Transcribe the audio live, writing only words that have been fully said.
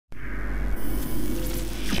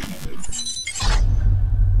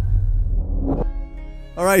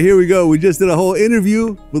All right, here we go. We just did a whole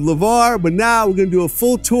interview with LaVar, but now we're gonna do a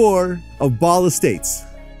full tour of Ball Estates.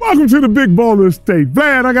 Welcome to the Big Baller Estate.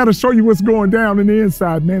 Vlad, I gotta show you what's going down in the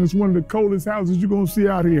inside, man. It's one of the coldest houses you're gonna see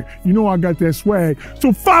out here. You know I got that swag,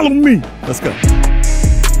 so follow me. Let's go.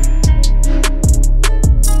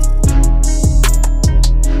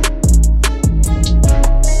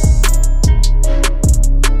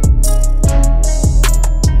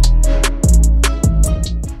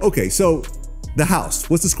 Okay, so the house,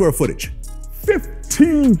 what's the square footage?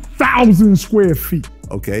 15,000 square feet.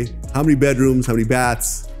 Okay, how many bedrooms, how many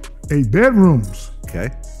baths? 8 bedrooms. Okay.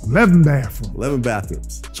 11 bathrooms. 11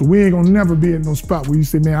 bathrooms. So we ain't gonna never be in no spot where you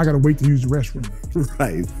say, man, I gotta wait to use the restroom.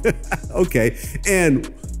 Right, okay. And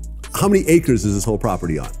how many acres is this whole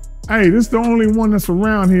property on? Hey, this is the only one that's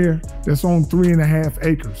around here that's on 3.5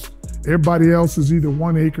 acres. Everybody else is either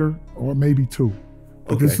 1 acre or maybe 2.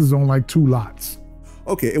 But Okay. this is on like 2 lots.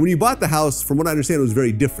 Okay, and when you bought the house, from what I understand, it was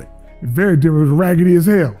very different. Very different, it was raggedy as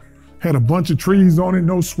hell. Had a bunch of trees on it,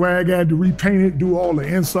 no swag, I had to repaint it, do all the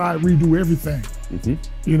inside, redo everything.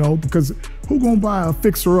 You know, because who gonna buy a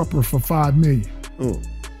fixer-upper for $5 million? Oh,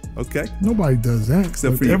 okay. Nobody does that.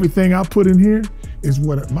 Except for you. Everything I put in here is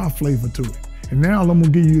what my flavor to it. And now I'm gonna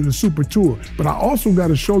give you the super tour. But I also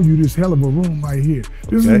gotta show you this hell of a room right here.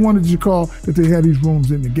 This is one that you call that they have these rooms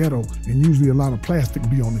in the ghetto, and usually a lot of plastic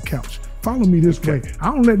be on the couch. Follow me this way.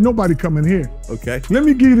 I don't let nobody come in here. Okay. Let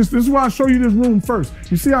me give you this. This is why I show you this room first.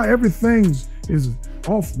 You see how everything is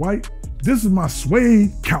off-white? This is my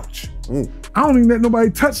suede couch. I don't even let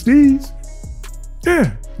nobody touch these.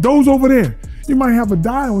 Yeah, those over there. You might have a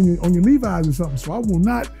dye on your Levi's or something, so I will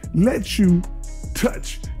not let you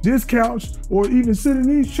touch this couch or even sit in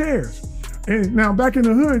these chairs. And now back in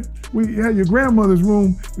the hood, we had your grandmother's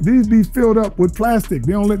room. These be filled up with plastic.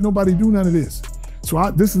 They don't let nobody do none of this. So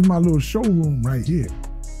this is my little showroom right here.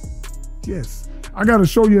 Yes, I gotta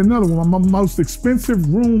show you another one, my most expensive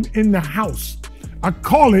room in the house. I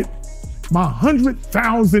call it my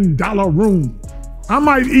 $100,000 room. I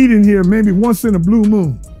might eat in here maybe once in a blue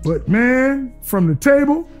moon, but man, from the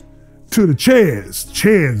table to the chairs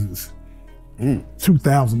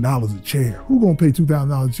 $2,000 a chair. Who gonna pay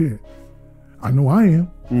 $2,000 a chair? I know I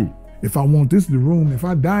am. If I want this in the room, if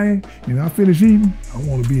I die and I finish eating, I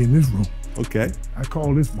wanna be in this room. Okay. I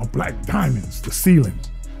call this my black diamonds, the ceiling.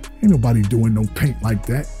 Ain't nobody doing no paint like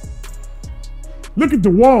that. Look at the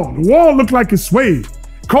wall. The wall look like it's suede.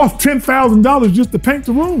 Cost $10,000 just to paint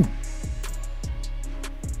the room.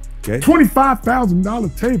 Okay.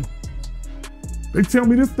 $25,000 table. They tell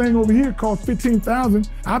me this thing over here costs $15,000.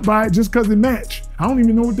 I buy it just because it match. I don't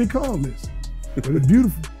even know what they call this, but it's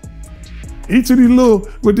beautiful. Each of these little,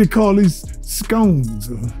 what they call these scones,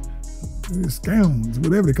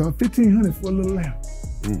 whatever they call it, $1,500 for a little lamp.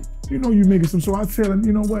 You know you making some, so I tell them,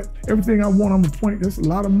 you know what, everything I want on the point, that's a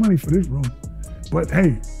lot of money for this room. But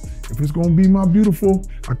hey, if it's gonna be my beautiful,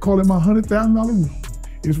 I call it my $100,000 room,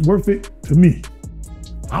 it's worth it to me.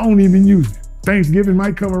 I don't even use it. Thanksgiving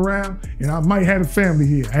might come around and I might have a family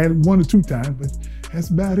here. I had it 1 or 2 times, but that's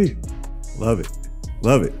about it. Love it,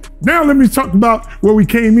 love it. Now let me talk about where we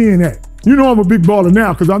came in at. You know I'm a big baller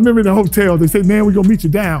now, because I remember in the hotel, they said, man, we're gonna meet you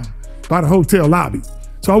down by the hotel lobby.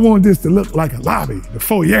 So I wanted this to look like a lobby, the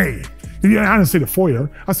foyer. Yeah, I didn't say the foyer,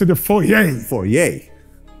 I said the foyer. Foyer.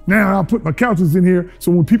 Now I'll put my couches in here,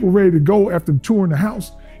 so when people ready to go after touring the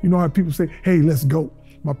house, you know how people say, hey, let's go.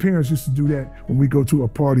 My parents used to do that when we go to a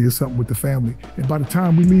party or something with the family. And by the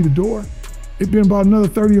time we leave the door, it's been about another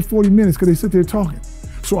 30 or 40 minutes because they sit there talking.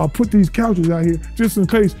 So I'll put these couches out here just in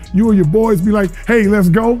case you or your boys be like, hey, let's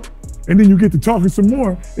go. And then you get to talking some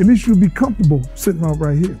more, at least you'll be comfortable sitting out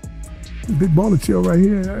right here. This big baller chair right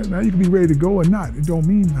here, now you can be ready to go or not. It don't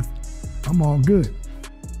mean nothing. I'm all good.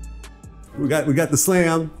 We got the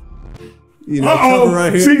slam, you know, cover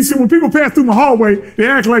right here. See, when people pass through my hallway, they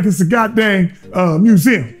act like it's a goddamn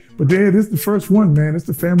museum. But this is the first one, man. It's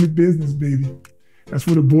the family business, baby. That's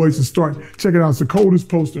where the boys will start. Check it out, it's the coldest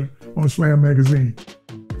poster on Slam Magazine.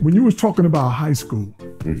 When you was talking about high school,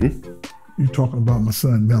 you talking about my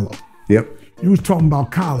son, Mello. Yep. You was talking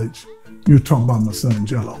about college, you was talking about my son,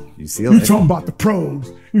 Jello. You see You talking about the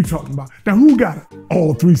pros, you talking about, now who got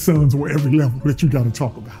all 3 sons or every level that you got to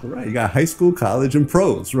talk about? Right, you got high school, college, and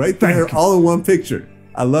pros right there, all in one picture.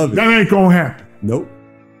 I love it. That ain't gonna happen. Nope.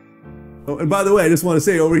 Oh, and by the way, I just want to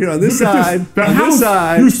say over here on this side, the house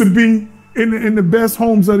used to be in the best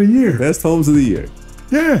homes of the year. Best homes of the year.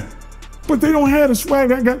 Yeah, but they don't have the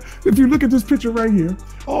swag I got. If you look at this picture right here,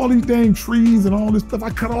 all these dang trees and all this stuff,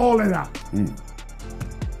 I cut all that out.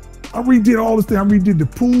 I redid all this thing. I redid the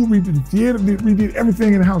pool, redid the theater, redid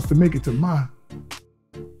everything in the house to make it to my,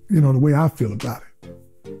 you know, the way I feel about it.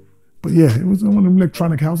 But yeah, it was one of them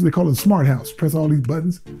electronic houses. They call it a smart house. Press all these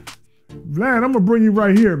buttons. Vlad, I'm gonna bring you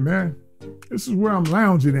right here, man. This is where I'm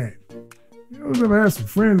lounging at. You know, ever had some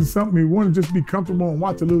friends or something, you want to just be comfortable and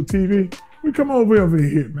watch a little TV? We come over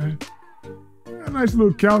here, man. Got a nice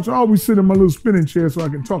little couch. I always sit in my little spinning chair so I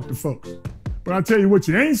can talk to folks. But I tell you what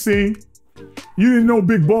you ain't seen. You didn't know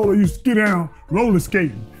Big Baller used to get down roller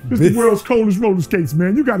skating. This is the world's coldest roller skates,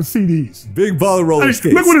 man. You got to see these. Big Baller roller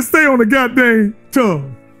skates. Look what it say on the goddamn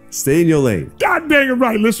tongue. Stay in your lane. God dang it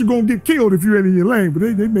right, unless you're going to get killed if you ain't in your lane. But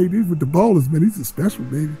they made these with the ballers, man. These are special,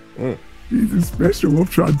 baby. These are special, I'm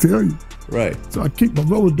trying to tell you. Right. So I keep my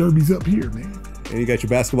roller derbies up here, man. And you got your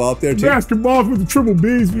basketball up there, too? Basketballs with the triple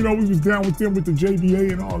Bs. You know, we was down with them with the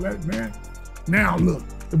JBA and all that, man. Now, look,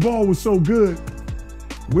 the ball was so good.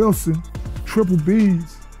 Wilson, triple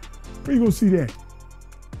Bs. Where you going to see that?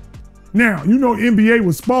 Now, you know NBA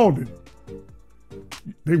was Spalding.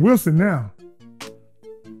 They Wilson now.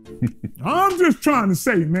 I'm just trying to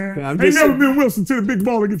say, man. Ain't never been Wilson to the Big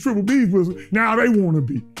Baller get triple Bs Wilson. Now they want to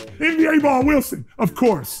be. NBA ball Wilson, of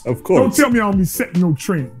course. Of course. Don't tell me I don't be setting no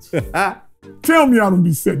trends. Tell me I don't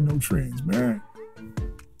be setting no trends, man.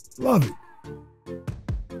 Love it.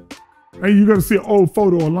 Hey, you're gonna see an old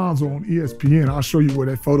photo of Alonzo on ESPN. I'll show you where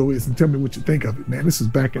that photo is and tell me what you think of it, man. This is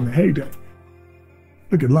back in the heyday.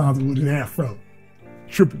 Look at Alonzo with his afro.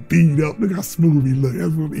 Triple B'd up. Look how smooth he look.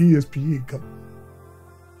 That's what ESPN comes.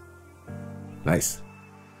 Nice.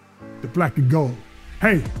 The black and gold.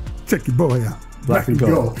 Hey, check your boy out. Black and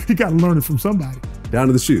gold. He got to learn it from somebody. Down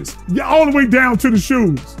to the shoes. Yeah, all the way down to the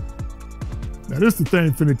shoes. Now this the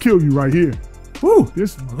thing finna kill you right here. Woo,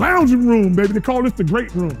 this is my lounging room, baby. They call this the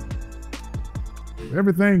great room.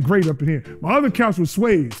 Everything great up in here. My other couch was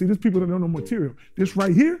suede. See, there's people that don't know material. This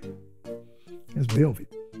right here is velvet.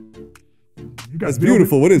 That's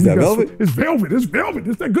beautiful. What is that, velvet? It's velvet. It's velvet.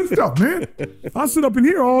 It's that good stuff, man. I sit up in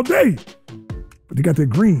here all day. But they got that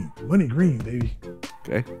green, money green, baby.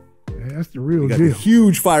 Okay. Yeah, that's the real deal. The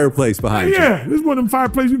huge fireplace behind you. Yeah, this is one of them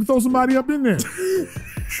fireplaces you can throw somebody up in there.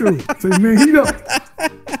 Sure. Say, man, heat up.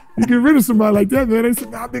 You get rid of somebody like that, man. They say,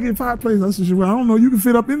 how big is fireplace? I said, well, I don't know. You can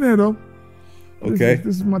fit up in there, though. Okay.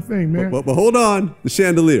 This is my thing, man. But hold on. The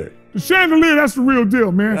chandelier. The chandelier, that's the real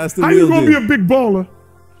deal, man. That's the how real you gonna deal. be a big baller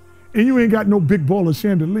and you ain't got no big baller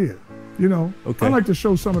chandelier? You know, okay. I like to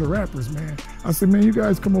show some of the rappers, man. I said, man, you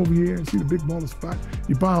guys come over here and see the big baller spot.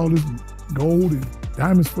 You buy all this gold and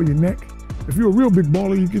diamonds for your neck. If you're a real big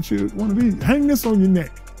baller, you get you one of these. Hang this on your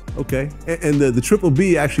neck. Okay, and the triple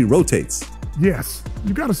B actually rotates. Yes,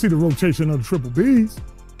 you got to see the rotation of the triple Bs.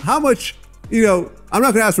 How much, you know, I'm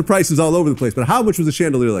not gonna ask for prices all over the place, but how much was a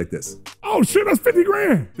chandelier like this? Oh shit, that's 50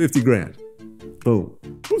 grand. 50 grand, boom.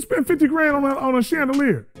 Who spent 50 grand on a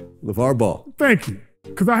chandelier? LaVar Ball. Thank you,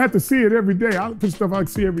 because I have to see it every day. I put stuff I can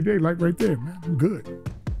see every day, like right there, man, I'm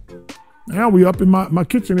good. Now we up in my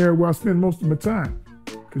kitchen area where I spend most of my time.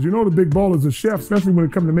 Because you know the big baller's a chef, especially when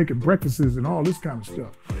it comes to making breakfasts and all this kind of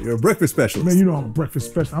stuff. You're a breakfast specialist. Man, you know I'm a breakfast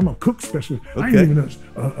specialist. I'm a cook specialist. Okay. I ain't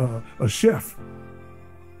even a chef.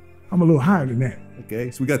 I'm a little higher than that.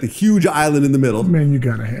 Okay, so we got the huge island in the middle. Man, you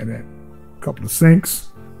gotta have that. A couple of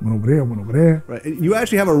sinks, one over there, one over there. Right, and you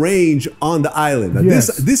actually have a range on the island. Now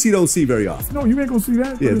yes. This you don't see very often. No, you ain't gonna see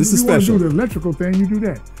that. Yeah, this is special. If you wanna do the special. electrical thing, you do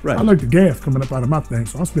that. Right. I like the gas coming up out of my thing,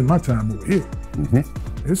 so I spend my time over here.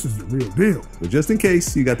 This is the real deal. But just in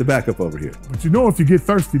case, you got the backup over here. But you know if you get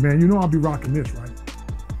thirsty, man, you know I'll be rocking this, right?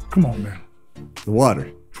 Come on now. The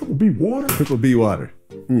water. Triple B water? Triple B water.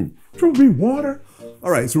 Triple B water?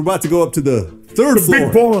 All right, so we're about to go up to the third floor.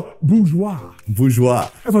 Big baller bourgeois. Bourgeois.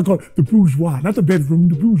 That's what I call it, the bourgeois, not the bedroom,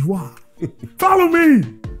 the bourgeois. Follow me.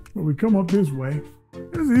 When we come up this way,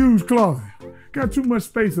 there's a huge closet. Got too much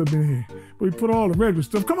space up in here. But we put all the regular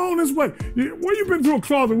stuff. Come on this way. Where you been to a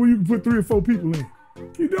closet where you can put 3 or 4 people in?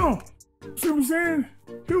 You don't. See what I'm saying?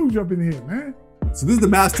 Huge up in here, man. So this is the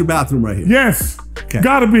master bathroom right here. Yes,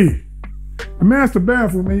 gotta be. The master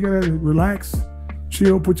bathroom, man, you gotta relax,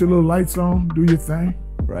 chill, put your little lights on, do your thing.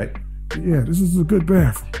 Right. But yeah, this is a good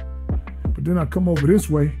bathroom. But then I come over this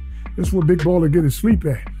way, this is where Big Baller get his sleep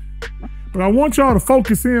at. But I want y'all to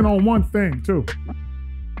focus in on one thing too.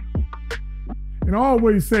 And I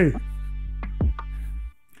always say,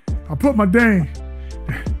 I put my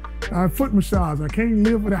foot massage, I can't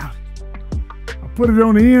live without it. I put it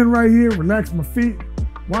on the end right here, relax my feet,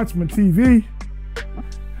 watch my TV.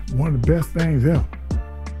 One of the best things ever.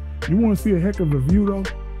 You want to see a heck of a view though?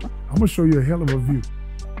 I'm gonna show you a hell of a view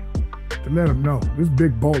to let them know this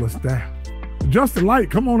Big Baller style. Adjust the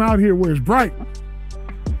light, come on out here where it's bright.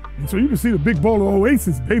 And so you can see the Big Baller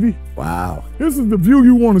Oasis, baby. Wow. This is the view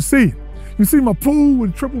you want to see. You see my pool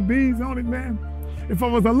with triple B's on it, man? if I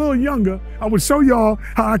was a little younger, I would show y'all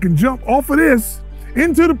how I can jump off of this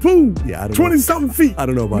into the pool. Yeah, I don't 20-something feet. I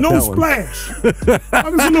don't know about no that splash.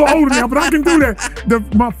 I'm just a little older now, but I can do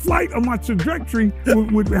that. My flight or my trajectory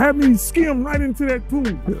would have me skim right into that pool.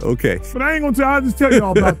 Okay. But I ain't gonna I'll just tell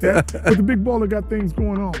y'all about that. But the big baller got things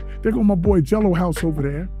going on. There go my boy Jello house over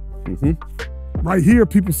there. Right here,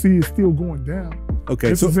 people see it's still going down.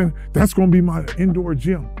 Okay, that's gonna be my indoor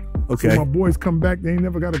gym. Okay. So my boys come back, they ain't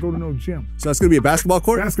never gotta go to no gym. So that's gonna be a basketball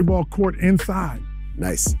court? Basketball court inside.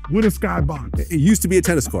 Nice. With a skybox. It used to be a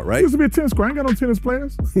tennis court, right? It used to be a tennis court. I ain't got no tennis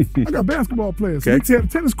players. I got basketball players. Okay. So we tear the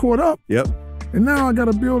tennis court up. Yep. And now I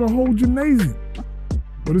gotta build a whole gymnasium.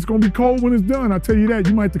 But it's gonna be cold when it's done. I tell you that.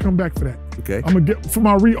 You might have to come back for that. Okay. I'm gonna get, for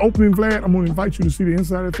my reopening, Vlad, I'm gonna invite you to see the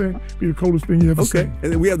inside of the thing. Be the coldest thing you ever seen. Okay.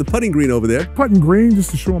 And then we have the putting green over there. Putting green,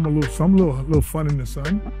 just to show them a little fun in the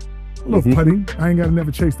sun. A little putting. I ain't gotta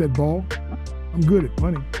never chase that ball. I'm good at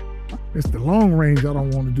putting. It's the long range I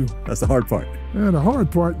don't want to do. That's the hard part. Yeah, the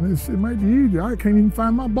hard part, it might be easy. I can't even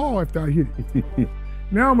find my ball after I hit it.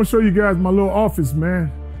 Now I'm gonna show you guys my little office,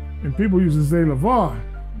 man. And people used to say, LaVar,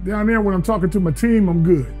 down there when I'm talking to my team, I'm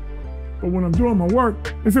good. But when I'm doing my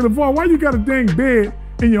work, they say, LaVar, why you got a dang bed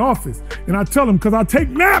in your office? And I tell them, because I take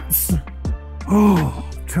naps. Oh,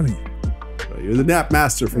 I'm telling you. You're the nap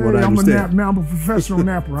master from what I understand. I'm a professional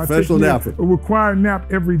napper. Professional napper. A required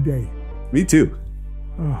nap every day. Me too.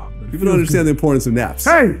 Oh, people don't understand the importance of naps.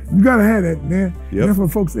 Hey, you gotta have that, man. Yep. That's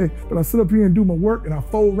what folks say. But I sit up here and do my work and I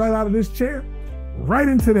fold right out of this chair, right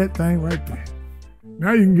into that thing right there.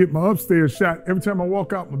 Now you can get my upstairs shot. Every time I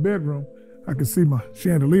walk out my bedroom, I can see my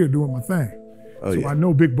chandelier doing my thing. Oh, so I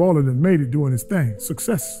know Big Baller done made it doing his thing.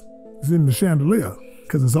 Success is in the chandelier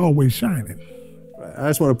because it's always shining. I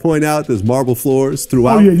just want to point out there's marble floors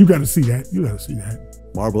throughout. Oh yeah, you gotta see that. You gotta see that.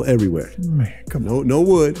 Marble everywhere. Man, come on. No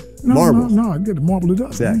wood, marble. No, I get to marble it up.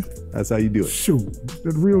 Exactly. Man. That's how you do it. Shoot, that's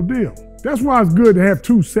the real deal. That's why it's good to have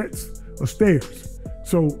 2 sets of stairs.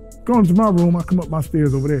 So going to my room, I come up my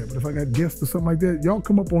stairs over there. But if I got guests or something like that, y'all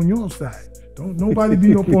come up on your side. Don't nobody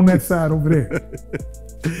be up on that side over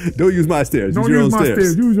there. Don't use my stairs. Don't use my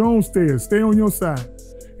stairs. Use your own stairs. Stay on your side.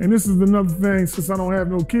 And this is another thing, since I don't have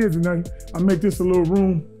no kids and nothing, I make this a little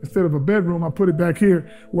room. Instead of a bedroom, I put it back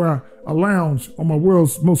here where I lounge on my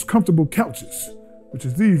world's most comfortable couches, which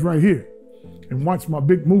is these right here, and watch my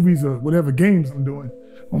big movies or whatever games I'm doing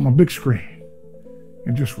on my big screen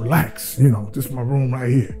and just relax, this is my room right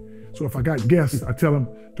here. So if I got guests, I tell them,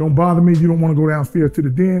 don't bother me. You don't want to go downstairs to the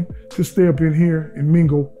den. Just stay up in here and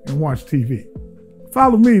mingle and watch TV.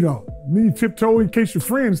 Follow me though. Me tiptoe in case your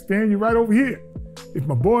friends stand you right over here. If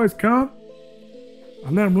my boys come, I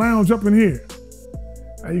let them lounge up in here.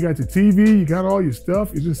 Now you got your TV, you got all your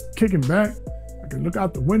stuff, you're just kicking back. I can look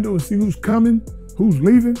out the window and see who's coming, who's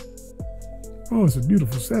leaving. Oh, it's a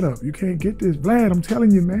beautiful setup. You can't get this, Vlad, I'm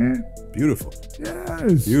telling you, man. Beautiful.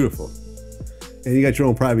 Yes. Beautiful. And you got your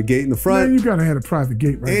own private gate in the front. Man, you gotta have a private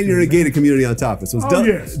gate right there. And you're in a gated community on top of it. So it's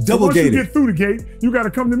yes. double once gated. You get through the gate, you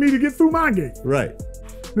gotta come to me to get through my gate. Right.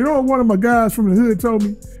 You know what one of my guys from the hood told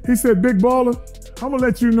me? He said, Big Baller, I'm gonna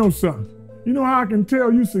let you know something. You know how I can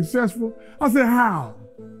tell you successful? I said, how?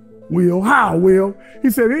 How, Will? He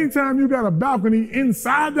said, anytime you got a balcony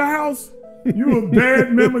inside the house, you a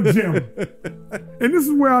bad member Jim. And this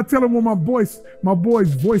is where I tell him when my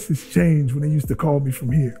boys' voices changed when they used to call me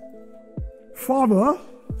from here. Father.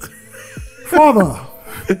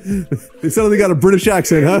 They suddenly got a British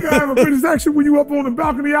accent, huh? You gotta have a British accent when you up on the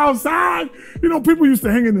balcony outside. People used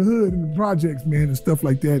to hang in the hood in the projects, man, and stuff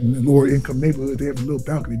like that. In the lower income neighborhood, they have a little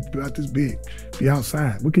balcony about this big, be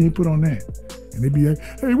outside. What can you put on that? And they be like,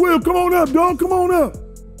 hey, Will, come on up, dog, come on up.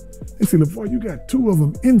 They say, LaVar, you got 2 of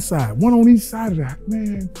them inside, one on each side of the house,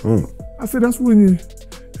 man. I said, that's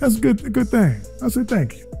a good thing. I said,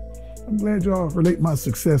 thank you. I'm glad y'all relate my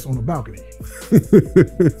success on the balcony.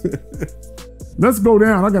 Let's go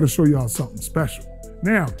down. I got to show y'all something special.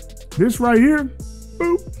 Now, this right here,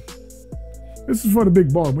 boop. This is for the big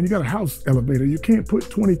baller. When you got a house elevator, you can't put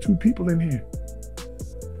 22 people in here.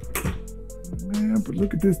 Man, but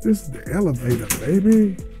look at this. This is the elevator,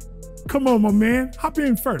 baby. Come on, my man. Hop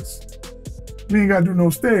in first. We ain't got to do no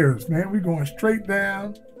stairs, man. We going straight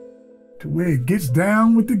down to where it gets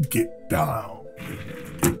down with the get down.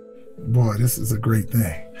 Boy, this is a great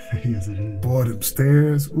thing. Yes, it is. Boy, them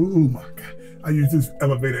stairs. Ooh, my God. I use this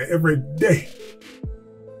elevator every day.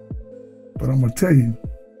 But I'm gonna tell you,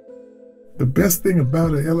 the best thing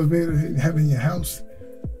about an elevator having your house,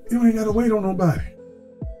 you don't even gotta wait on nobody.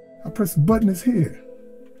 I press the button, it's here.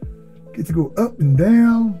 Get to go up and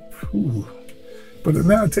down. Ooh. But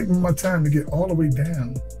now it takes me my time to get all the way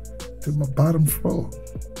down to my bottom floor.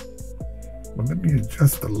 But let me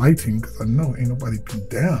adjust the lighting because I know ain't nobody been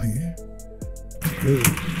down here. Good.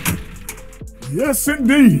 Yes,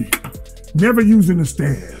 indeed. Never using the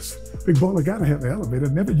stairs. Big baller gotta have an elevator,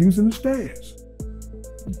 never using the stairs.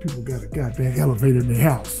 People got a goddamn elevator in their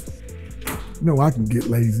house. No, I can get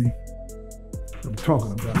lazy. I'm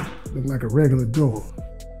talking about it. Look like a regular door.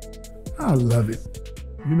 I love it.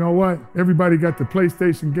 You know what? Everybody got the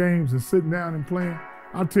PlayStation games and sitting down and playing.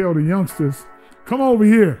 I tell the youngsters, come over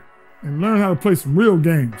here and learn how to play some real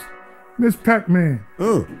games. This Pac-Man,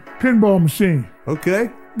 pinball machine. Okay.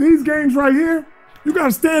 These games right here, you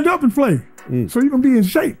gotta stand up and play. So you can be in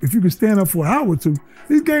shape if you can stand up for an hour or two.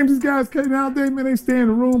 These games, these guys came nowadays, man, they stay in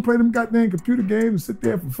the room, play them goddamn computer games and sit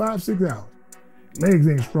there for 5-6 hours. Legs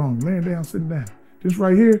ain't strong, laying down, sitting down. This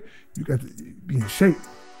right here, you got to be in shape.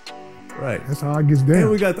 Right. That's how I get down. And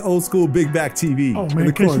we got the old school big back TV. Oh man,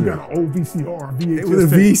 in case you got an old VCR, VHS.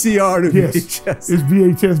 With a VCR to yes. VHS. It's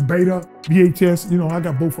VHS beta, VHS, you know, I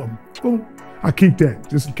got both of them. Boom. I keep that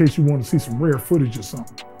just in case you want to see some rare footage or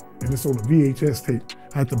something. And it's on the VHS tape.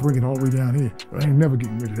 I have to bring it all the way down here. But I ain't never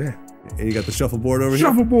getting rid of that. And you got the shuffleboard over here?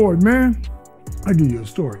 Shuffleboard, man. I'll give you a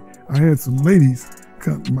story. I had some ladies,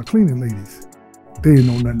 my cleaning ladies. They didn't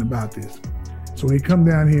know nothing about this. So they come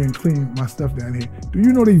down here and clean my stuff down here. Do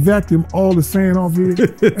you know they vacuum all the sand off here?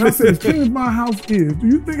 And I said, as clean as my house is, do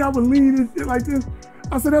you think I would leave this shit like this?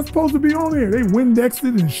 I said, that's supposed to be on here. They Windexed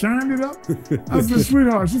it and shined it up. I said,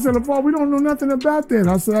 sweetheart. She said, LaVar, we don't know nothing about that.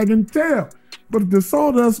 I said, I can tell. But if the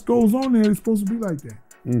sawdust goes on there, it's supposed to be like that.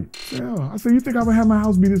 Yeah. I said, you think I would have my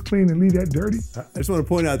house be this clean and leave that dirty? I just want to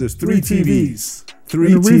point out there's three TVs. And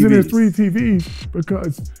the reason there's 3 TVs,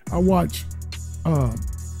 because I watch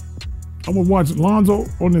Lonzo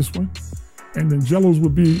on this one, and then Jello's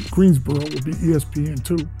would be, Greensboro would be ESPN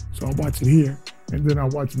 2. So I watch it here, and then I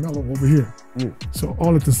watch Mello over here. So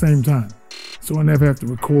all at the same time. So I never have to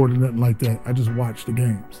record or nothing like that. I just watch the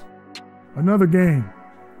games. Another game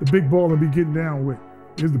the big baller be getting down with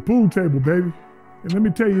is the pool table, baby. And let me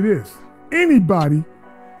tell you this, anybody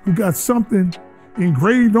who got something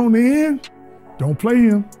engraved on the end, don't play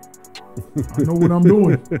him. I know what I'm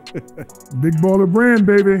doing. Big baller brand,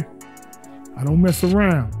 baby. I don't mess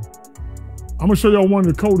around. I'm gonna show y'all one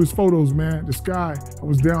of the coldest photos, man. This guy, I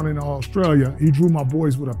was down in Australia. He drew my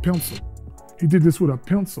boys with a pencil. He did this with a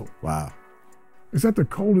pencil. Wow. Is that the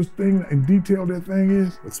coldest thing in detail that thing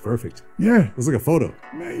is? Looks perfect. Yeah. Looks like a photo.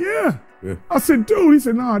 Man, yeah. I said, dude, he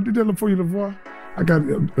said, no, I did that for you, LaVar. I got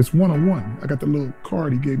it's one-on-one. I got the little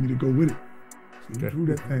card he gave me to go with it. So he drew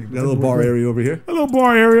that thing. Got a little bar area over here? A little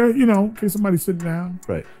bar area, you know, in case somebody's sitting down.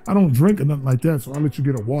 Right. I don't drink or nothing like that, so I'll let you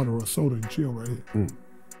get a water or a soda and chill right here.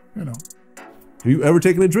 You know. Have you ever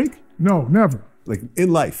taken a drink? No, never. Like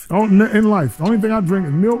in life? Oh, in life. The only thing I drink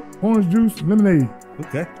is milk, orange juice, lemonade.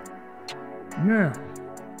 Okay. Now,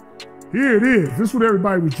 here it is. This is what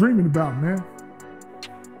everybody was dreaming about, man.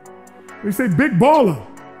 They say, big baller,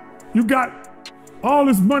 you got all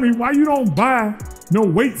this money, why you don't buy no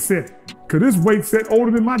weight set? Cause this weight set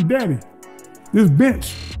older than my daddy. This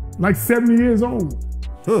bench, like 70 years old.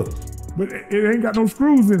 Huh. But it ain't got no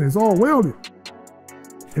screws in it, it's all welded.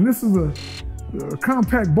 And this is a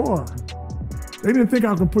compact bar. They didn't think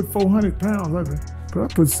I could put 400 pounds, but I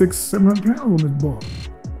put 600-700 pounds on this bar.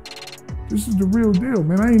 This is the real deal,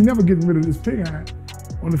 man. I ain't never getting rid of this pig iron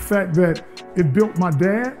on the fact that it built my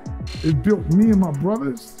dad, it built me and my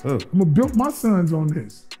brothers. I'm gonna build my sons on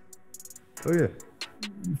this. Oh yeah.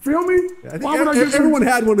 You feel me? I think everyone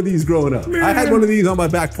had one of these growing up. Man. I had one of these on my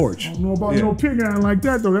back porch. I don't know about no pig iron like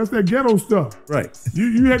that though. That's that ghetto stuff. Right.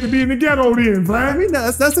 You had to be in the ghetto then, Vlad. I mean,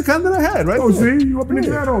 that's the kind that I had, right? Oh, see, you up in the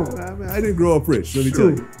ghetto. I didn't grow up rich, let me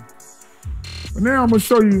tell you. But now I'm gonna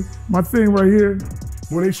show you my thing right here,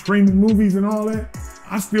 where they streaming movies and all that.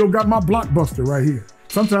 I still got my Blockbuster right here.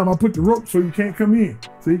 Sometimes I put the rope so you can't come in.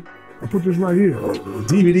 See? I put this right here.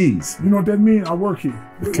 DVDs. You know what that means? I work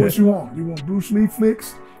here. Okay. What you want? You want Bruce Lee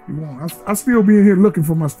flicks? You want? I still be in here looking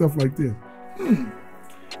for my stuff like this.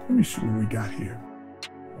 Let me see what we got here.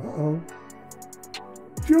 Uh-oh.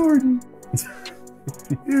 Jordan.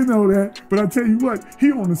 You know that. But I tell you what,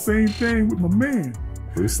 he on the same thing with my man.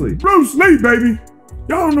 Bruce Lee. Bruce Lee, baby.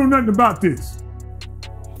 Y'all don't know nothing about this.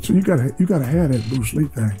 So you gotta have that Bruce Lee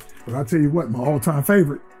thing. But I tell you what, my all-time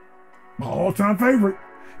favorite,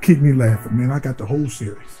 keep me laughing, man. I got the whole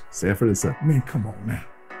series. Sanford and Son. Man, come on now.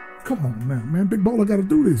 Come on now, man. Big baller gotta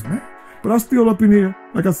do this, man. But I still up in here,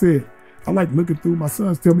 like I said, I like looking through. My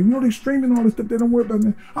sons tell me, you know, they streaming all this stuff, they don't worry about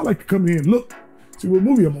that. I like to come in and look, see what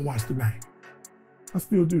movie I'm gonna watch tonight. I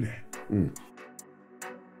still do that.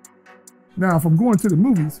 Now, if I'm going to the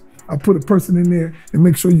movies, I put a person in there and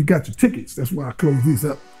make sure you got your tickets. That's why I close these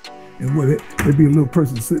up. And there'd be a little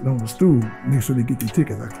person sitting on the stool, make sure they get their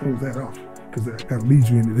tickets. I close that off, because that leads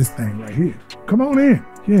you into this thing right here. Come on in,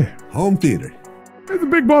 yeah. Home theater. It's a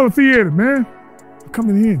big baller theater, man. Come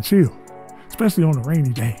in here and chill, especially on a rainy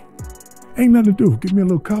day. Ain't nothing to do. Give me a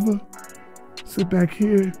little cover, sit back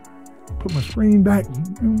here, put my screen back,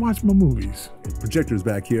 and watch my movies. Projector's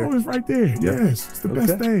back here. Oh, it's right there. Yep. Yes, it's the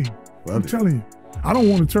best thing. Love I'm telling you. I don't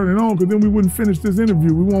want to turn it on, because then we wouldn't finish this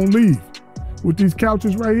interview. We won't leave. With these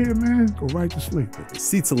couches right here, man, go right to sleep.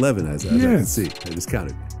 Seats 11, as I can see. I just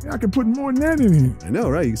counted. Yeah, I can put more than that in here. I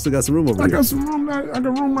know, right? You still got some room over here. I got some room. I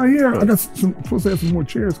got room right here. I got supposed to have some more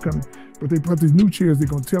chairs coming, but they brought these new chairs. They're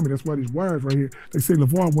gonna tell me that's why these wires right here. They say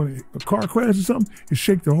LaVar, when a car crash or something, it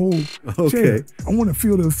shake the whole chair. I want to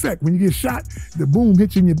feel the effect when you get shot. The boom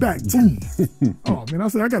hits you in your back. Boom. Oh man, I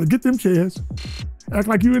said I got to get them chairs. Act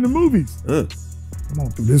like you in the movies. Come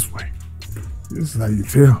on through this way. This is how you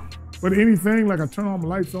tell. But anything, like I turn all my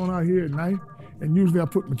lights on out here at night, and usually I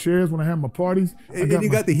put my chairs when I have my parties. And you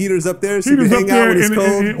got the heaters up there, so you can hang out when it's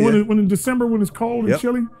cold. And when in December, when it's cold and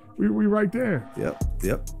chilly, we right there.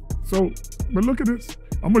 Yep. So, but look at this.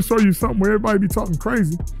 I'm gonna show you something where everybody be talking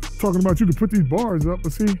crazy, talking about you can put these bars up,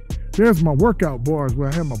 but see, there's my workout bars where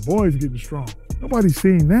I have my boys getting strong. Nobody's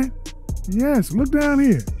seen that. Yes, look down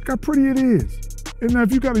here. Look how pretty it is. And now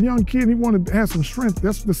if you got a young kid and he want to have some strength,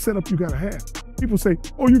 that's the setup you gotta have. People say,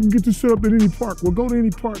 oh, you can get this set up at any park. Well, go to any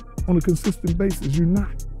park on a consistent basis. You're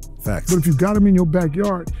not. Facts. But if you got them in your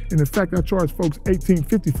backyard, and in fact, I charge folks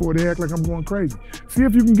 $18.50 for it, they act like I'm going crazy. See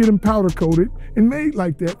if you can get them powder coated and made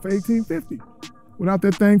like that for $18.50 without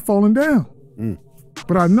that thing falling down.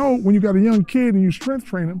 But I know when you got a young kid and you strength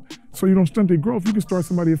train them so you don't stunt their growth, you can start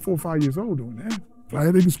somebody at 4 or 5 years old doing that.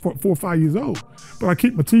 Like, they just 4 or 5 years old. But I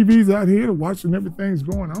keep my TVs out here to watch and everything's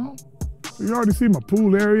going on. So you already see my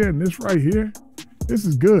pool area and this right here. This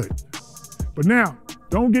is good. But now,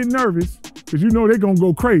 don't get nervous, because you know they're gonna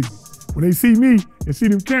go crazy. When they see me and see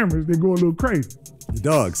them cameras, they go a little crazy. The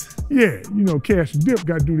dogs. Yeah, you know, Cash and Dip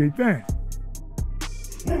gotta do their thing.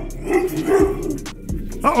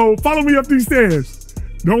 Uh-oh, follow me up these stairs.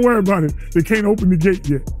 Don't worry about it. They can't open the gate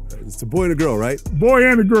yet. It's a boy and a girl, right? Boy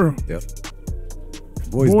and a girl. Yep.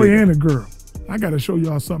 Boy and a girl. I gotta show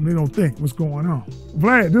y'all something they don't think what's going on.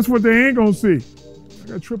 Vlad, this is what they ain't gonna see.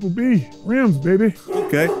 I got triple B rims, baby.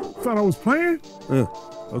 Okay. Thought I was playing?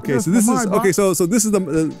 Okay, so this is so this is the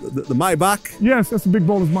Maybach? Yes, that's the big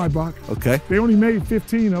bowler's Maybach. Okay. They only made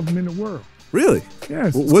 15 of them in the world. Really?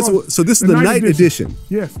 Yes. So this is the night edition.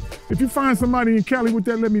 Yes. If you find somebody in Cali with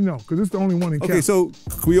that, let me know, because it's the only one in Cali. Okay, so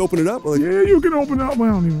can we open it up? Like, yeah, you can open it up. Well,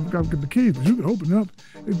 I don't even got to get the keys, but you can open it up.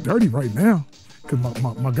 It's dirty right now, because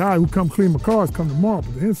my guy who come clean my cars come tomorrow,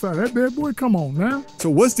 but the inside of that bad boy, come on now. So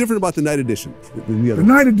what's different about the night edition than the other? The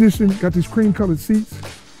night edition got these cream colored seats.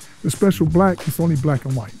 The special black, it's only black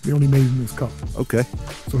and white. They only made it in this color. Okay.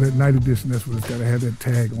 So that night edition, that's what it's got to have that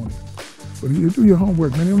tag on it. But you do your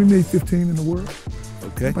homework, man. They only made 15 in the world.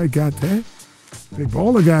 Okay. Nobody got that. Big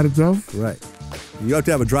baller got it though. Right. You have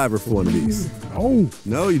to have a driver for one of these. Oh.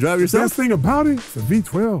 No, you drive yourself? The best thing about it, it's a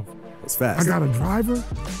V12. It's fast. I got a driver,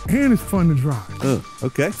 and it's fun to drive.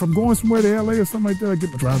 Okay. If I'm going somewhere to LA or something like that, I get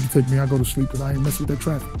my driver to take me. I go to sleep because I ain't messing with that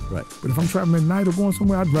traffic. Right. But if I'm traveling at night or going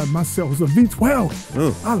somewhere, I drive myself. It's a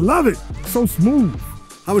V12. I love it. So smooth.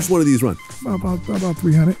 How much one of these run? About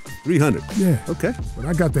 300. 300? Yeah. Okay. But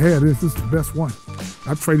I got to have this. This is the best one.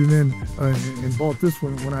 I traded in and bought this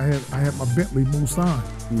one when I had my Bentley Mulsanne,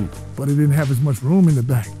 but it didn't have as much room in the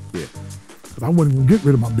back. Yeah. Because I wasn't going to get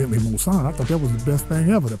rid of my Bentley Mulsanne. I thought that was the best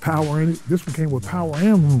thing ever, the power in it. This one came with power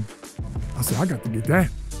and room. I said, I got to get that.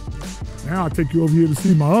 Now I'll take you over here to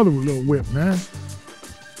see my other little whip, man.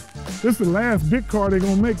 This is the last big car they're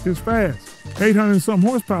going to make this fast. 800 and some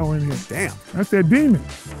horsepower in here. Damn. That's that Demon.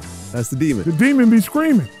 That's the Demon. The Demon be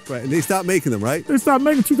screaming. Right, and they stopped making them, right? They stopped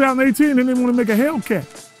making 2018, and they want to make a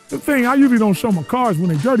Hellcat. The thing, I usually don't show my cars when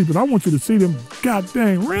they're dirty, but I want you to see them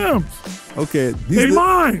goddamn rims. Okay. They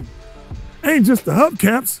mine. Ain't just the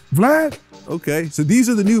hubcaps, Vlad. Okay, so these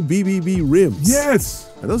are the new BBB rims. Yes.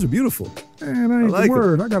 And those are beautiful. Man, I ain't the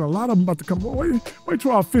word. I got a lot of them about to come. Wait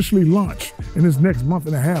till I officially launch in this next month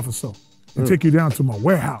and a half or so and take you down to my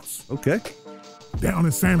warehouse. Okay. Down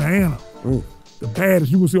in Santa Ana. The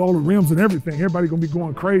baddest. You will see all the rims and everything. Everybody gonna be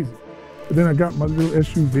going crazy. But then I got my little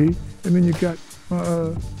SUV, and then you got,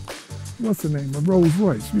 what's the name? A Rolls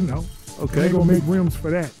Royce, you know. Okay. They're gonna make rims for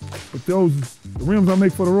that. But the rims I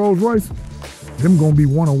make for the Rolls Royce, them gonna be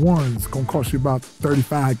 101s. It's gonna cost you about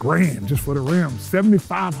 35 grand just for the rims.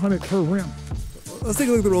 7,500 per rim. let's take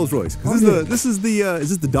a look at the Rolls Royce. This is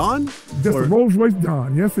the Dawn? That's the Rolls Royce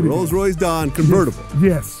Dawn. Yes, it is. Rolls Royce Dawn convertible.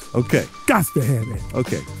 Yes. Okay. Got to have it.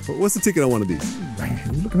 Okay. What's the ticket on one of these? Man,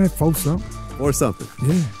 you're looking at folks something. Or something.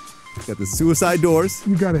 Yeah. Got the suicide doors.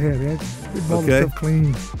 You gotta have that. They bought the stuff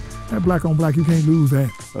clean. That black on black, you can't lose that.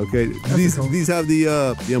 Okay. These have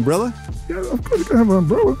the umbrella? Yeah, of course you can have an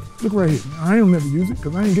umbrella. Look right here. I ain't never use it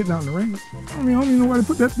because I ain't getting out in the rain. I don't even know why they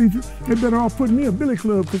put that feature. They better off putting me a billy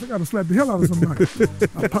club because I gotta slap the hell out of somebody.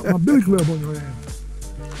 I pop my billy club on your ass.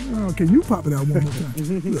 Okay, you pop it out one more time.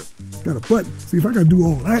 Look, got a button. See if I gotta do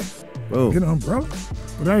all that. Boom. Get an umbrella.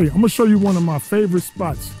 But hey, I'm gonna show you one of my favorite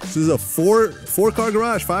spots. This is a four car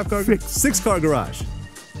garage, 5 car, 6 car garage.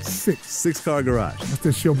 6 car garage. That's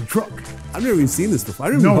that Shelby truck. I've never even seen this before.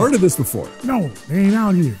 I've never even heard of this before. No, they ain't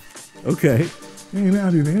out here. Okay. They ain't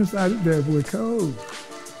out here. The inside of that boy cold.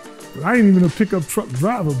 But I ain't even a pickup truck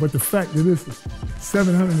driver, but the fact that this is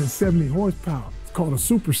 770 horsepower. It's called a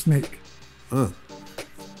Super Snake.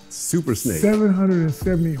 Super Snake.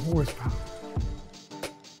 770 horsepower.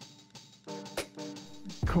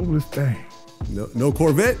 Coolest thing. No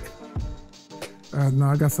Corvette? No,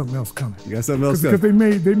 I got something else coming. You got something else coming?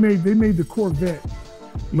 Because they made the Corvette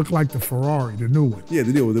look like the Ferrari, the new one. Yeah,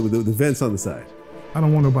 the new one with the vents on the side. I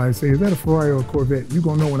don't want nobody to say, is that a Ferrari or a Corvette? You're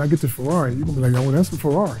gonna know when I get to Ferrari, you're gonna be like, oh, that's a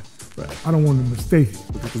Ferrari. Right. I don't want to mistake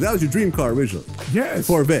it. Because that was your dream car originally. Yes.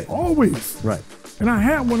 Corvette. Always. Right. And I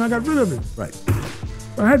had one, I got rid of it. Right.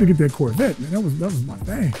 But I had to get that Corvette, man. That was my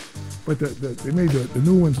thing. But they made the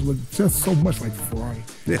new ones look just so much like the Ferrari.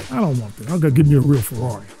 Yeah. I don't want that. I'm gonna give me a real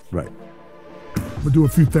Ferrari. Right. But do a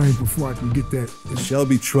few things before I can get that. The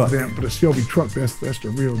Shelby truck. But the Shelby truck, that's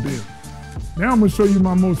the real deal. Now I'm gonna show you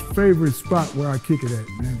my most favorite spot where I kick it at,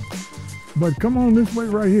 man. But come on this way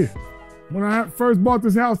right here. When I first bought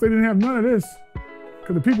this house, they didn't have none of this.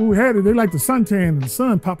 Because the people who had it, they like the suntan and the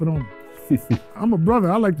sun popping on them. I'm a brother,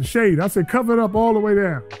 I like the shade. I said cover it up all the way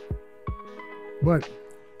down. But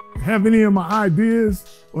have any of my ideas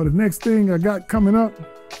or the next thing I got coming up,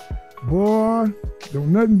 boy,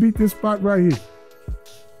 don't nothing beat this spot right here.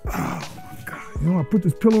 Oh my God. You know, I put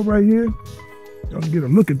this pillow right here, y'all can get a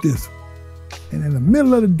look at this. And in the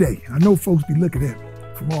middle of the day, I know folks be looking at me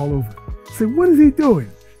from all over. Say, what is he doing?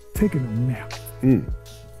 Taking a nap.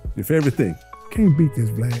 Your favorite thing? Can't beat this,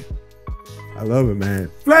 Vlad. I love it, man.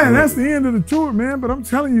 Vlad, that's the end of the tour, man. But I'm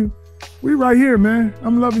telling you, we right here, man.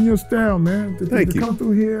 I'm loving your style, man. Thank you. Come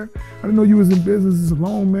through here. I didn't know you was in business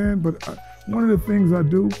alone, man. But one of the things I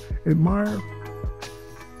do admire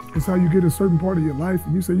is how you get a certain part of your life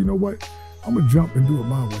and you say, you know what? I'm gonna jump and do it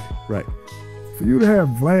my way. Right. For you to have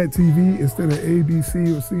Vlad TV instead of ABC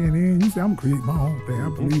or CNN, you say, I'm gonna create my own thing. I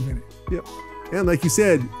believe in it. Yep. And like you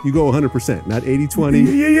said, you go 100%, not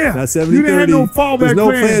 80-20, yeah. not 70-30. You didn't have no fallback There's no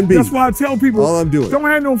plan B. That's why I tell people, all I'm doing. Don't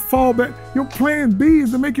have no fallback. Your plan B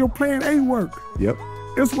is to make your plan A work. Yep.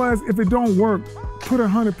 That's why if it don't work, put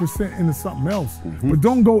 100% into something else. But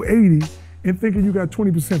don't go 80 and thinking you got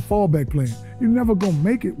 20% fallback plan. You're never gonna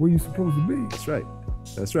make it where you're supposed to be. That's right.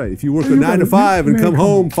 That's right. If you work a 9 to 5 and come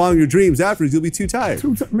home following your dreams afterwards, you'll be too tired.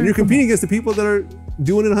 And you're competing against the people that are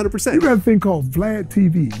doing it 100%. You got a thing called Vlad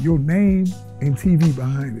TV, your name and TV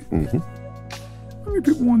behind it. How many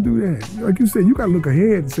people want to do that? Like you said, you got to look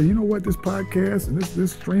ahead and say, you know what, this podcast and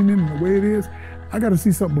this streaming and the way it is, I got to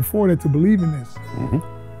see something before that to believe in this.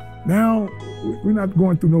 Now, we're not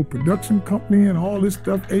going through no production company and all this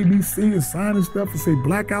stuff, ABC and signing stuff and say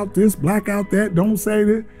black out this, black out that, don't say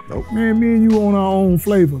that. Nope. Man, me and you own our own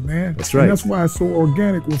flavor, man. That's right. And that's why it's so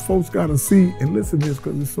organic when folks got to see and listen to this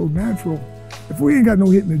because it's so natural. If we ain't got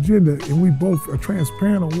no hidden agenda and we both are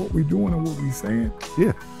transparent on what we're doing and what we're saying,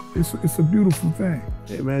 yeah, it's a beautiful thing.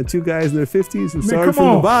 Hey man, 2 guys in their 50s who started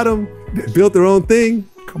from the bottom, built their own thing.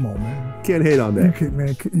 Come on, man. Can't hate on that. You can't, man.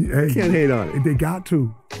 Hey, can't hate on it. They got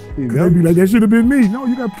to. You know? They be like, that should have been me. No,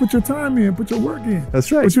 you got to put your time in, put your work in.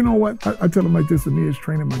 That's right. But you know what? I tell them like this, and me is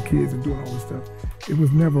training my kids and doing all this stuff. It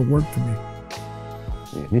was never work to me.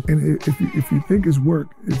 And if you think it's work,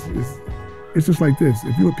 it's just like this.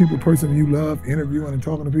 If you're a people person and you love interviewing and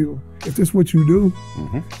talking to people, if this what you do,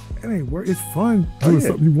 it ain't work. It's fun doing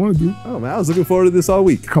something you want to do. Oh man, I was looking forward to this all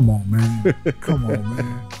week. Come on, man. Come on,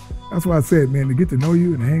 man. That's why I said, man, to get to know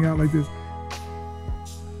you and hang out like this,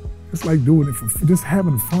 it's like doing it for just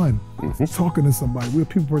having fun, talking to somebody. We're a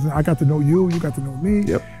people person. I got to know you, you got to know me.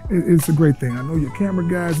 Yep. It's a great thing. I know your camera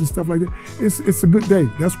guys and stuff like that. It's a good day.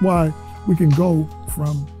 That's why we can go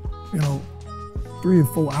from, 3 and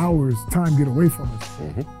 4 hours, time get away from us.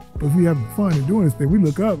 But if we having fun and doing this thing, we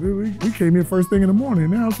look up. We came here first thing in the morning.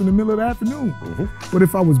 Now it's in the middle of the afternoon. But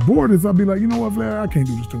if I was bored, I'd be like, you know what, Vlad, I can't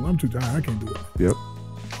do this too. I'm too tired. I can't do it. Yep.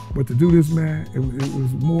 But to do this, man, it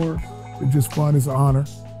was more It's just fun. It's an honor.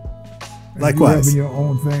 And Likewise. You having your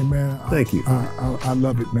own thing, man. Thank you. I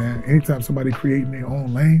love it, man. Anytime somebody creating their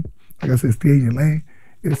own lane, like I said, stay in your lane,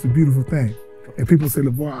 it's a beautiful thing. And people say,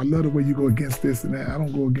 LaVar, I love the way you go against this and that. I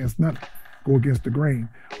don't go against nothing. Go against the grain.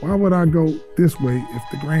 Why would I go this way if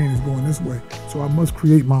the grain is going this way? So I must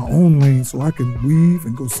create my own lane so I can weave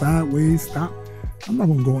and go sideways, stop. I'm not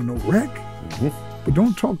gonna go in no wreck. But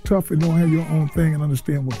don't talk tough and don't have your own thing and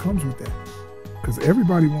understand what comes with that. Because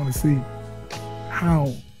everybody wanna see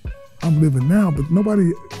how I'm living now, but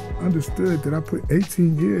nobody understood that I put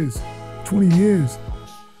 18 years, 20 years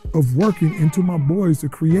of working into my boys to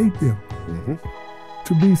create them,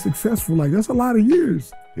 to be successful. Like, that's a lot of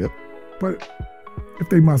years. Yep. But if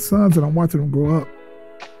they my sons and I'm watching them grow up,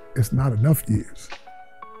 it's not enough years.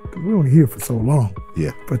 Because we're only here for so long.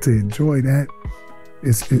 Yeah. But to enjoy that,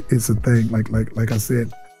 it's a thing. Like I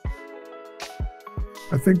said,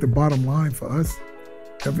 I think the bottom line for us,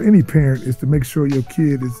 of any parent, is to make sure your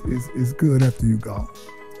kid is good after you go.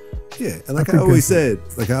 Yeah, and like I always say,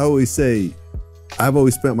 I've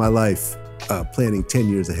always spent my life planning 10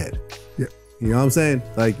 years ahead. Yeah. You know what I'm saying?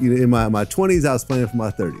 Like, you know, in my 20s, I was planning for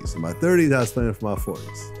my 30s. In my 30s, I was planning for my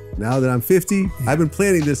 40s. Now that I'm 50, I've been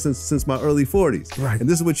planning this since my early 40s. Right. And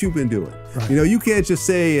this is what you've been doing. Right. You know, you can't just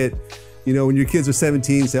say it, you know, when your kids are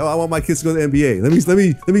 17, say, oh, I want my kids to go to the NBA.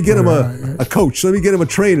 Let me get them a coach. Let me get them a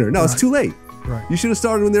trainer. No, it's too late. Right. You should have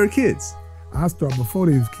started when they were kids. I started before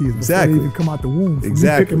they was kids. Exactly. Before they even come out the womb.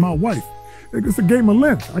 Exactly. Me picking my wife. It's a game of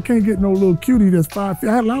length. I can't get no little cutie that's 5 feet.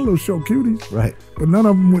 I had a lot of little short cuties. Right. But none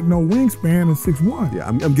of them with no wingspan and 6'1". Yeah,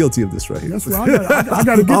 I'm guilty of this right here. That's right. I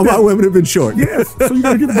got to get all that. my women have been short. Yes. So you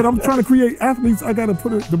got to get it. But I'm trying to create athletes. I got to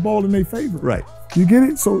put the ball in their favor. Right. You get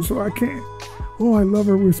it? So I can't. Oh, I love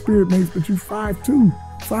her with spirit mates, but you 5'2",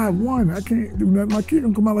 5'1". I can't do nothing. My kid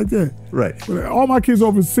don't come out like that. Right. But all my kids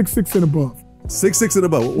over 6'6" and above. 6'6" and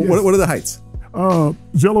above. Yes. What are the heights?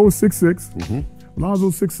 Jello is 6'6". Lonzo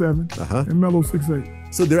 6'7", and Melo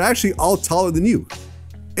 6'8". So they're actually all taller than you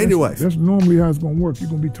and your wife. That's normally how it's gonna work. You're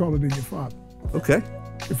gonna be taller than your father. Okay.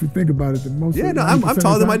 If you think about it, the most. Yeah, no, I'm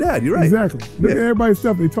taller than my dad. You're right. Exactly. Look at everybody's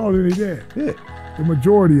stuff. They taller than their dad. Yeah. The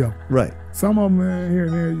majority of them. Right. Some of them here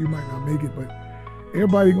and there, you might not make it, but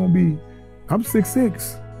everybody gonna be. I'm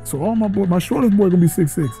 6'6", so all my shortest boy gonna be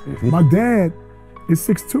 6'6". My dad is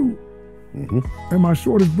 6'2", and my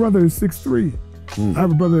shortest brother is 6'3". I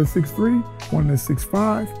have a brother that's 6'3", one that's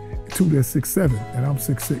 6'5", two that's 6'7", and I'm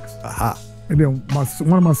 6'6". Aha. And then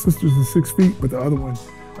one of my sisters is 6 feet, but the other one,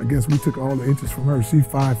 I guess we took all the inches from her. She's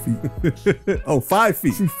 5 feet. Oh, 5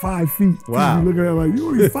 feet. She's 5 feet. Wow. You look at her like, you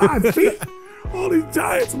only 5 feet? All these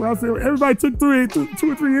giants. Well, I said, everybody took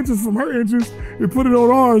 2 or 3 inches from her inches and put it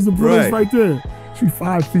on ours and put us right there. She's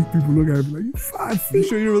 5 feet. People look at her and be like, you 5 feet? You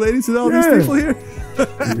sure you're related to all these people here?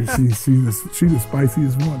 She's the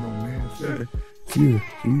spiciest one, though, man. She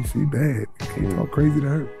bad. You can't talk crazy to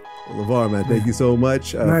her. Well, LaVar, man, thank you so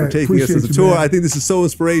much for taking us as a tour. Man. I think this is so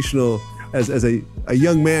inspirational as a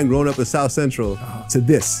young man growing up in South Central to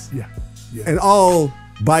this. Yeah. And all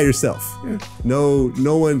by yourself. Yeah.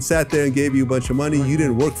 No one sat there and gave you a bunch of money. You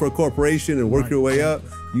didn't work for a corporation and work your way up.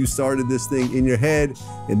 You started this thing in your head,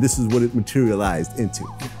 and this is what it materialized into.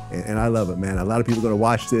 And I love it, man. A lot of people are going to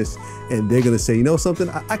watch this, and they're going to say, you know something?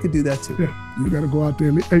 I could do that too. Yeah, you got to go out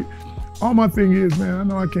there. Hey, all my thing is, man, I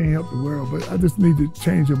know I can't help the world, but I just need to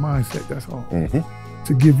change your mindset, that's all.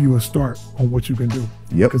 To give you a start on what you can do.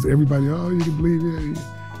 Yep. Because everybody, oh, you can believe it.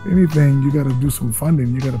 Anything, you got to do some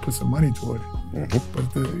funding. You got to put some money toward it.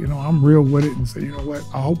 But, you know, I'm real with it and say, you know what?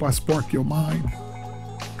 I hope I spark your mind.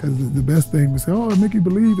 Because the best thing is say, oh, make you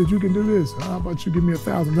believe that you can do this. How about you give me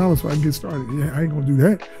 $1,000 so I can get started? Yeah, I ain't going to do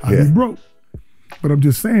that. I'll be broke. But I'm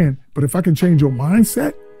just saying, but if I can change your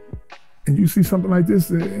mindset, and you see something like this,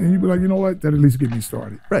 and you be like, you know what, that at least get me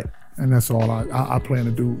started. Right. And that's all I plan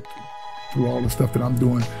to do through all the stuff that I'm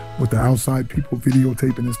doing with the outside people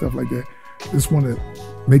videotaping and stuff like that. Just want to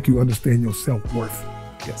make you understand your self-worth.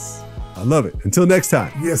 Yes. I love it. Until next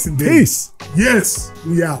time. Yes, indeed. Peace. Yes.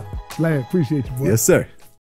 We out. Vlad, appreciate you, boy. Yes, sir.